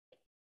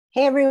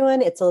Hey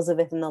everyone, it's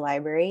Elizabeth in the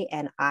library,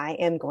 and I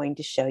am going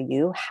to show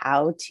you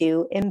how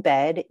to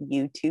embed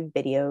YouTube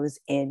videos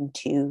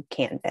into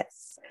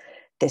Canvas.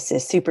 This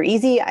is super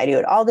easy. I do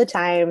it all the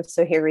time.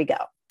 So here we go.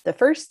 The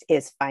first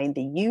is find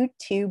the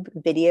YouTube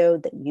video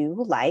that you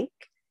like,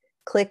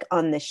 click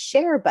on the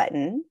share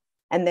button,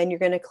 and then you're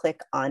going to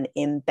click on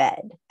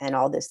embed. And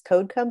all this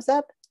code comes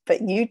up, but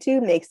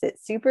YouTube makes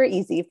it super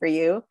easy for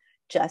you.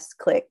 Just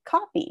click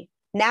copy.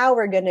 Now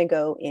we're going to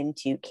go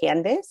into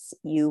Canvas.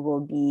 You will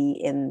be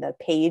in the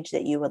page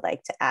that you would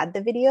like to add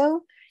the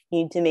video. You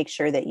need to make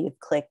sure that you've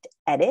clicked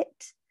edit.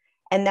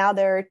 And now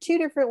there are two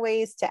different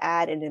ways to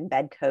add an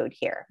embed code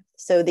here.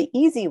 So the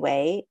easy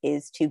way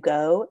is to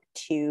go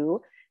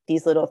to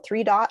these little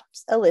three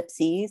dots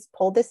ellipses,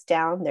 pull this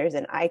down. There's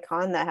an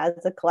icon that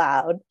has a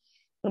cloud.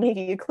 And if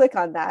you click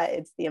on that,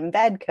 it's the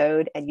embed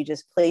code, and you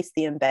just place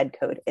the embed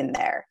code in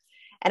there.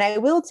 And I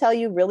will tell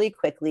you really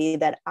quickly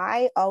that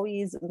I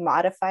always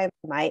modify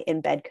my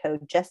embed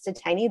code just a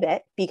tiny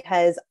bit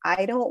because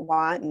I don't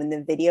want, when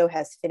the video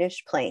has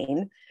finished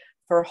playing,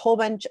 for a whole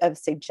bunch of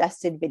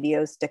suggested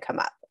videos to come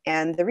up.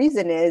 And the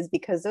reason is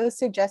because those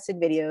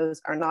suggested videos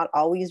are not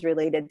always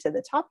related to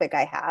the topic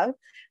I have.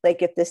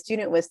 Like if the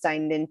student was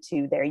signed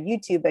into their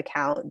YouTube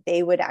account,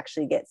 they would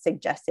actually get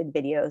suggested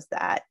videos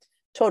that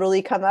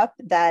totally come up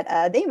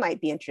that they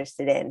might be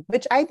interested in,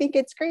 which I think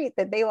it's great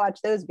that they watch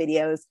those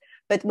videos.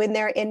 But when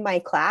they're in my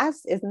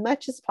class, as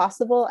much as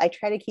possible, I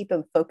try to keep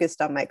them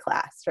focused on my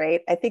class,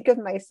 right? I think of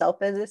myself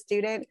as a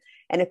student,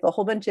 and if a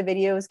whole bunch of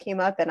videos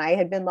came up and I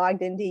had been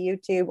logged into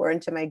YouTube or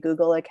into my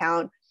Google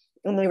account,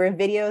 and there were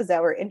videos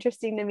that were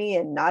interesting to me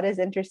and not as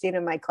interesting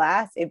in my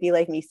class, it'd be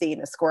like me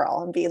seeing a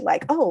squirrel and being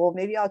like, oh, well,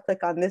 maybe I'll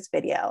click on this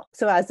video.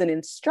 So as an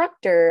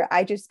instructor,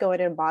 I just go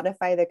in and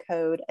modify the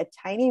code a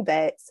tiny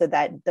bit so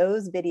that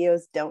those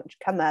videos don't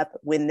come up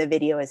when the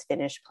video is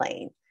finished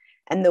playing.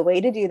 And the way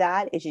to do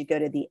that is you go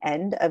to the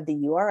end of the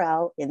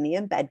URL in the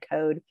embed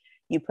code,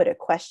 you put a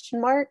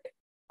question mark,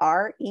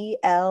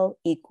 REL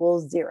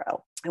equals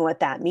 0. And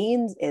what that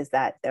means is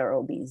that there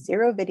will be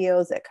 0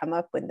 videos that come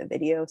up when the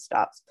video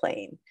stops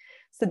playing.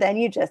 So then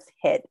you just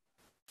hit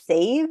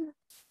save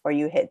or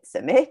you hit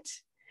submit,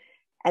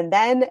 and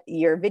then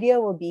your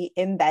video will be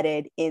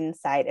embedded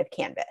inside of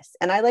Canvas.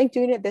 And I like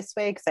doing it this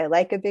way because I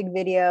like a big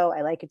video.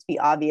 I like it to be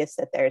obvious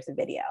that there's a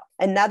video.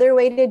 Another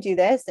way to do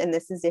this, and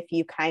this is if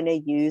you kind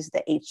of use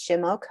the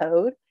HTML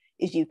code,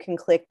 is you can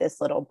click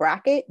this little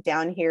bracket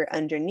down here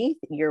underneath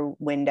your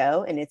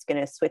window, and it's going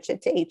to switch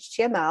it to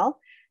HTML.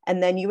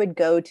 And then you would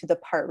go to the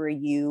part where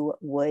you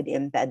would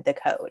embed the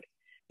code.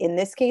 In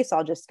this case,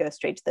 I'll just go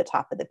straight to the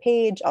top of the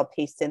page. I'll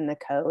paste in the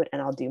code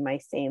and I'll do my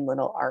same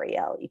little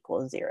REL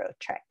equals 0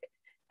 trick.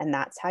 And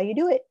that's how you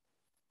do it.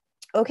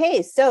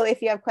 Okay, so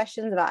if you have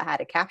questions about how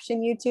to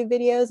caption YouTube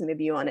videos,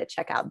 maybe you want to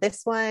check out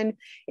this one.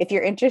 If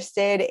you're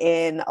interested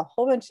in a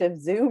whole bunch of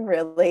Zoom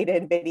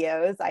related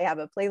videos, I have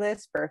a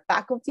playlist for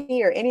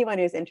faculty or anyone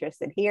who's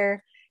interested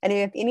here. And if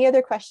you have any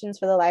other questions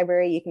for the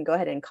library, you can go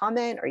ahead and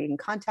comment, or you can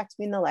contact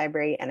me in the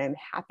library and I'm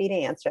happy to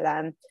answer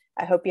them.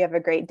 I hope you have a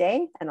great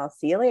day, and I'll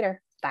see you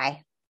later.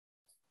 Bye.